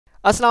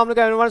अस्सलाम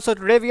वालेकुम everyone. So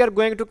today we are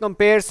going to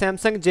compare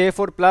Samsung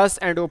J4 Plus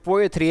and OPPO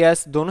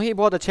A3s। दोनों ही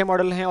बहुत अच्छे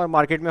मॉडल हैं और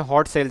मार्केट में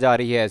हॉट सेल जा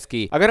रही है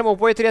इसकी। अगर हम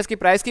OPPO A3s की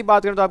प्राइस की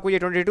बात करें तो आपको ये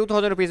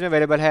 22,000 रुपीज में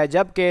अवेलेबल है,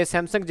 जबकि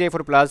सैमसंग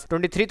J4 Plus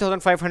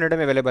 23,500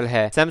 में अवेलेबल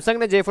है। सैमसंग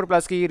ने J4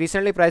 Plus की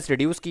रिसेंटली प्राइस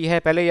रिड्यूस की है,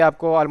 पहले ये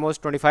आपको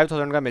ऑलमोस्ट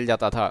 25,000 का मिल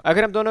जाता था।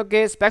 अगर हम दोनों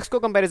के स्पेक्स को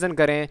कंपेरिजन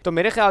करें तो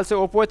मेरे ख्याल से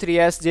OPPO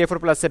A3s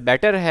J4 Plus से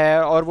बेटर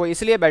है, और वो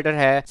इसलिए बेटर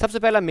है। सबसे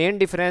पहला मेन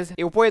डिफरेंस,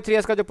 OPPO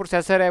A3s का जो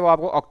प्रोसेसर है वो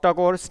आपको ऑक्टा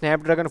कोर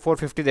स्नैपड्रैगन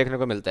 450 देखने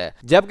को मिलता है,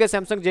 जबकि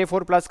सैमसंग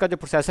J4 Plus का जो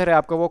प्रोसेसर है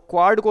आपको वो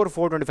क्वाड कोर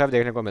 425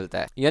 देखने को मिलता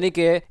है। यानी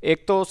कि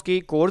एक तो उसकी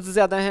कोर्स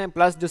ज्यादा हैं,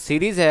 प्लस जो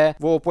सीरीज है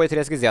वो OPPO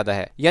A3s की ज्यादा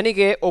है। यानी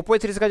कि OPPO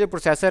A3s का जो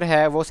प्रोसेसर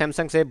है वो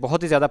सैमसंग से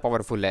बहुत ही ज्यादा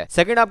पावरफुल है।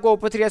 सेकंड, आपको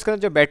OPPO A3s के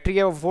अंदर जो बैटरी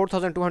है वो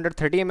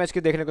 4230 mAh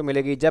की देखने को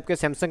मिलेगी, जबकि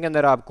सैमसंग के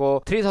अंदर आपको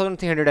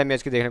 3300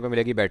 mAh की देखने को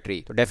मिलेगी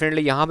बैटरी। तो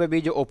डेफिनेटली यहाँ पे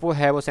भी जो OPPO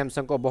है वो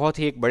सैमसंग को बहुत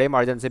ही एक बड़े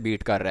मार्जिन से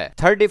बीट कर रहा है।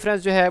 थर्ड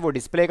डिफरेंस जो है वो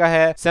डिस्प्ले का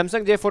है।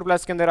 सैमसंग J4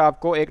 Plus के अंदर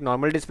आपको एक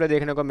नॉर्मल डिस्प्ले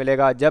देखने को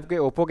मिलेगा, जबकि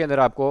OPPO के अंदर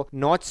आपको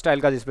नॉच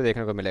स्टाइल का डिस्प्ले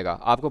देखने को मिलेगा।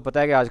 आपको पता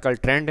है कि आजकल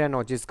ट्रेंड है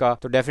नॉचेस का,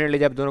 तो डेफिनेटली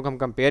जब दोनों को हम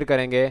कंपेयर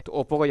करेंगे तो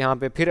OPPO को यहाँ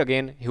पे फिर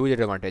अगेन ह्यूज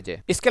एडवांटेज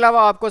है। इसके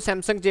अलावा आपको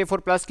सैमसंग J4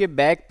 Plus के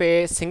बैक पे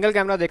सिंगल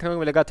कैमरा देखने को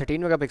मिलेगा 13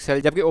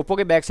 मेगापिक्सल, जबकि OPPO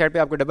के बैक साइड पे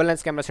आपको डबल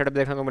लेंस कैमरा सेटअप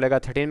देखने को मिलेगा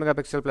 13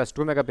 मेगापिक्सल प्लस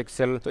 2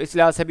 मेगापिक्सल। तो इस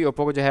लिहाज से भी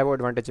OPPO को जो है वो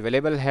एडवांटेज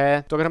अवेलेबल है।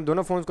 तो अगर हम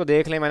दोनों फोन को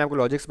देख लें, मैंने आपको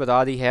लॉजिक्स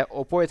बता दी है,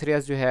 OPPO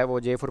A3s जो है वो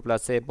J4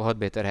 Plus से बहुत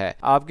बेहतर है।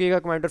 आपकी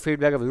कमेंट और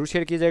फीडबैक जरूर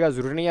शेयर कीजिएगा,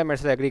 जरूरी नहीं है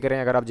मेरे से एग्री करें।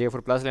 अगर आप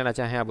J4 Plus लेना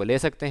चाहें आप वो ले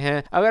सकते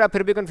हैं। अगर आप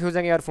फिर भी कंफ्यूज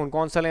हैं यार फोन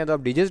कौन सा लें, तो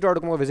आप digiers.com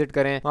को विजिट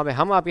करें, वहाँ पे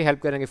हम आपकी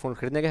हेल्प करेंगे फोन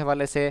खरीदने के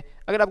हवाले से।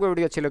 अगर आपको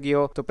वीडियो अच्छी लगी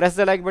हो तो press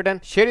the like button,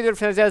 share with your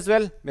friends as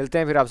well. मिलते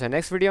हैं फिर आपसे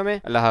नेक्स्ट वीडियो में।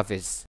 अल्लाह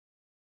हाफिज।